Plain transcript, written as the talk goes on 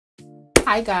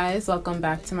Hi guys, welcome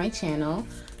back to my channel.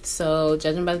 So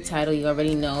judging by the title, you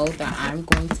already know that I'm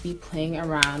going to be playing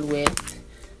around with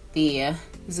the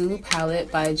Zulu palette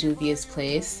by Juvia's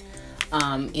Place.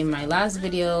 In my last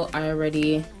video, I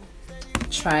already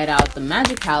tried out the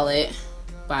Magic palette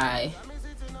by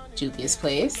Juvia's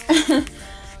Place.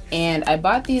 And I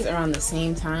bought these around the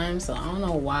same time, so I don't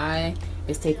know why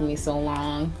it's taking me so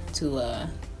long to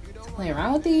play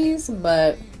around with these,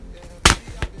 but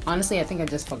honestly I think I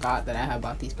just forgot that I have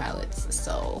bought these palettes,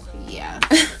 so yeah.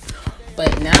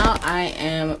 But now I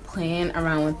am playing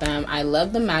around with them. I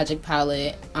love the Magic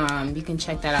palette. You can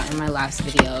check that out in my last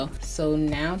video. So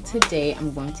now today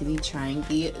I'm going to be trying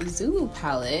the Zulu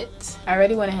palette. I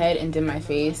already went ahead and did my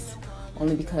face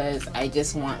only because I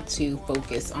just want to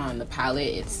focus on the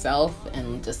palette itself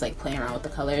and just like playing around with the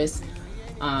colors.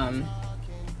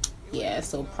 Yeah,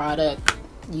 so product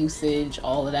usage,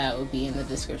 all of that will be in the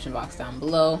description box down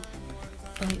below.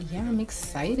 But yeah, I'm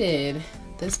excited.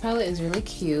 This palette is really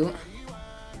cute.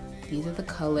 These are the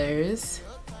colors.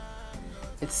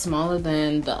 It's smaller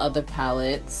than the other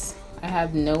palettes. I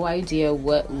have no idea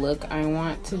what look I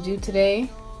want to do today.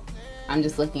 I'm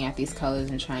just looking at these colors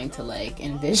and trying to like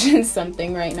envision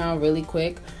something right now really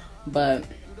quick, but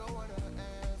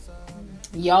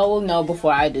y'all will know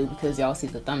before I do because y'all see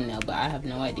the thumbnail, but I have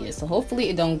no idea. So hopefully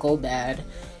it don't go bad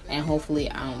and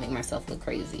hopefully I don't make myself look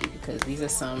crazy because these are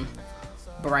some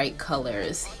bright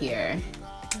colors here.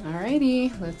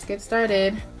 Alrighty, let's get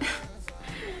started.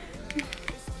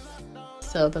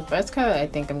 So the first color I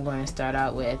think I'm going to start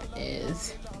out with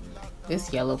is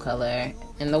this yellow color.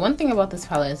 And the one thing about this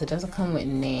palette is it doesn't come with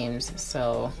names,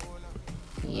 so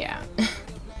yeah.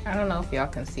 I don't know if y'all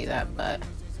can see that, but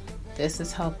this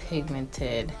is how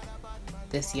pigmented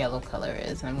this yellow color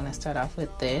is. And I'm going to start off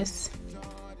with this.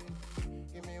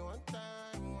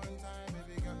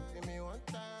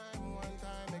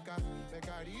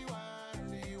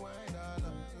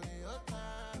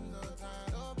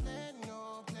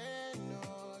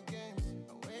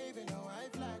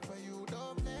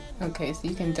 Okay, so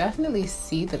you can definitely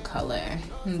see the color.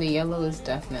 The yellow is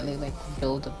definitely like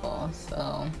buildable,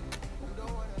 so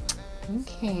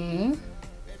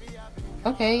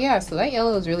okay, yeah, so that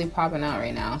yellow is really popping out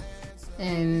right now.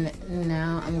 And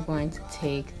now I'm going to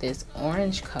take this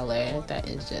orange color that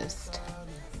is just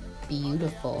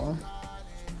beautiful,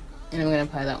 and I'm going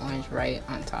to apply that orange right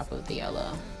on top of the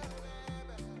yellow.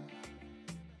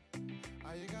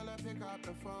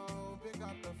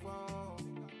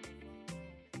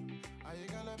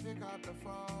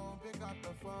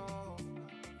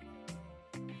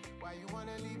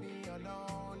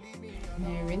 And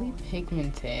they're really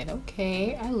pigmented.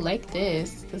 Okay, I like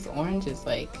this. This orange is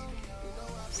like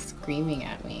screaming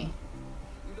at me.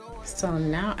 So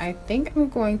now I think I'm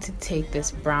going to take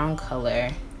this brown color,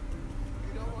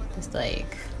 this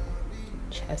like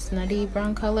chestnutty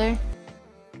brown color.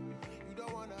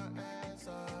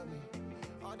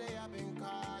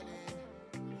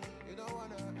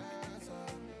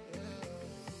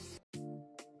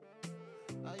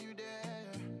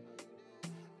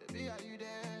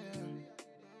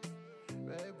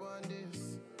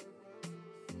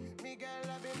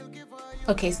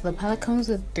 Okay, so the palette comes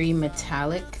with 3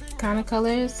 metallic kind of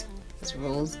colors. This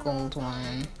rose gold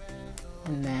one,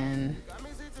 and then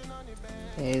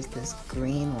there's this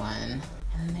green one,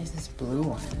 and then there's this blue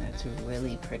one that's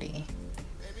really pretty.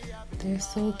 They're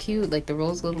so cute. Like the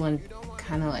rose gold one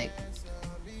kind of like,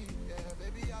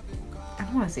 I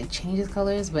don't want to say changes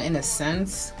colors, but in a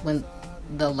sense when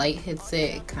the light hits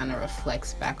it, it kind of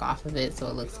reflects back off of it, so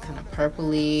it looks kind of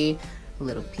purpley, a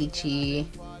little peachy.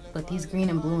 But these green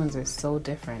and blue ones are so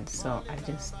different, so I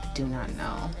just do not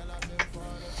know.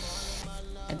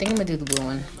 I think I'm gonna do the blue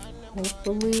one.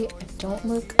 Hopefully I don't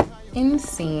look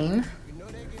insane,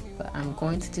 but I'm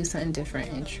going to do something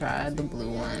different and try the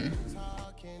blue one.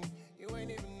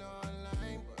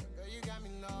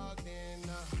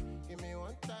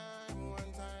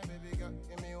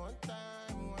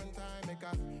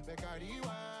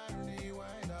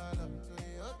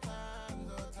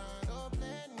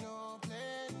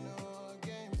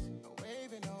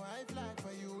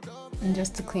 And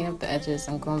just to clean up the edges,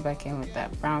 I'm going back in with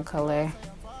that brown color.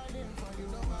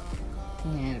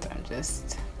 And I'm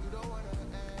just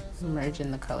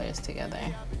merging the colors together.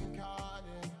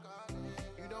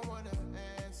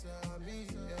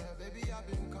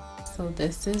 So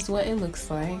this is what it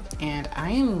looks like. And I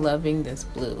am loving this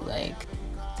blue. Like,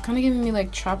 it's kind of giving me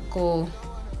like tropical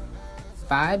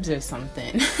vibes or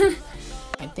something.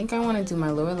 I think I want to do my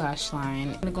lower lash line.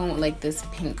 I'm going to go with like this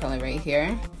pink color right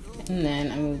here. And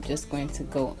then I'm just going to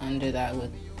go under that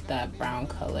with that brown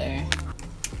color.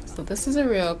 So this is a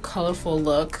real colorful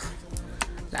look.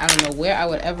 I don't know where I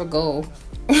would ever go.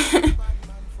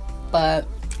 But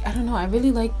I don't know, I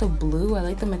really like the blue. I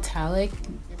like the metallic.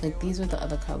 Like, these are the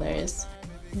other colors.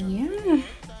 Yeah,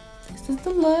 this is the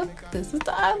look. This is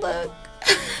the eye look.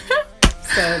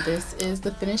 So this is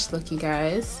the finished look, you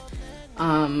guys.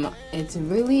 It's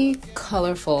really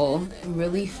colorful,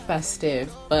 really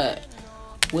festive, but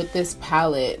with this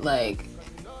palette, like,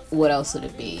 what else would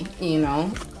it be, you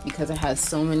know? Because it has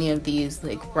so many of these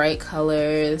like bright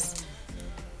colors,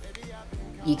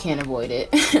 you can't avoid it.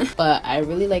 But I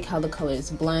really like how the colors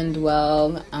blend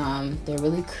well. They're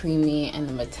really creamy and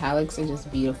the metallics are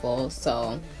just beautiful.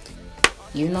 So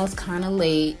even though it's kind of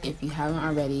late, if you haven't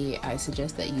already, I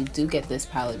suggest that you do get this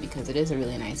palette because it is a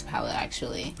really nice palette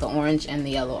actually. The orange and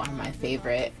the yellow are my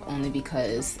favorite, only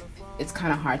because it's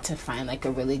kind of hard to find like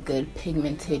a really good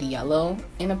pigmented yellow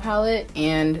in a palette,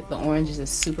 and the orange is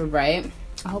just super bright.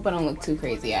 I hope I don't look too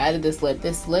crazy. I added this lip.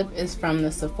 This lip is from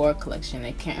the Sephora collection.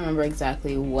 I can't remember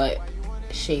exactly what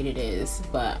shade it is,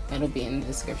 but it'll be in the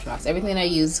description box. Everything I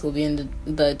use will be in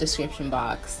the description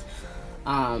box.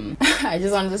 I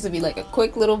just wanted this to be like a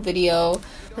quick little video,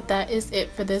 but that is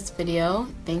it for this video.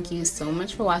 Thank you so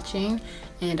much for watching,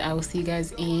 and I will see you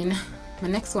guys in my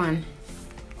next one.